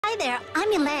Hi there,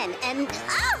 I'm Elaine, and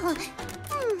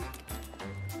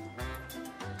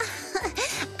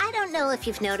I don't know if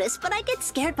you've noticed, but I get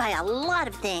scared by a lot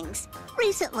of things.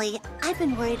 Recently, I've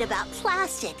been worried about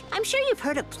plastic. I'm sure you've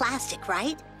heard of plastic,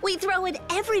 right? We throw it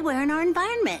everywhere in our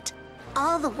environment,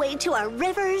 all the way to our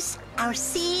rivers, our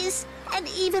seas, and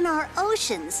even our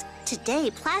oceans.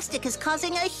 Today, plastic is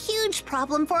causing a huge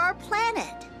problem for our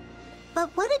planet.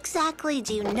 But what exactly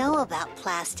do you know about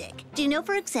plastic? Do you know,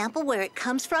 for example, where it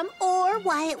comes from or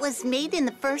why it was made in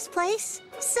the first place?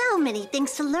 So many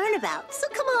things to learn about, so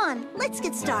come on, let's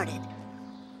get started.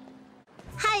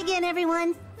 Hi again,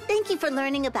 everyone. Thank you for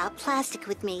learning about plastic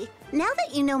with me. Now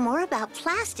that you know more about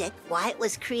plastic, why it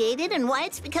was created, and why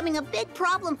it's becoming a big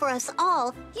problem for us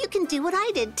all, you can do what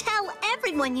I did. Tell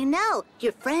everyone you know,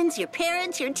 your friends, your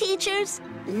parents, your teachers.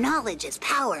 Knowledge is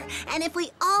power, and if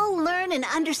we all learn and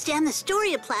understand the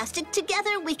story of plastic,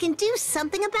 together we can do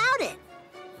something about it.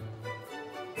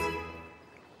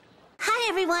 Hi,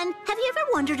 everyone. Have you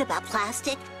ever wondered about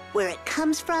plastic? Where it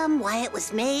comes from, why it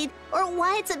was made, or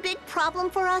why it's a big problem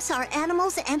for us, our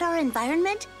animals, and our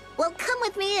environment? Well, come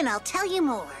with me and I'll tell you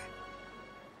more.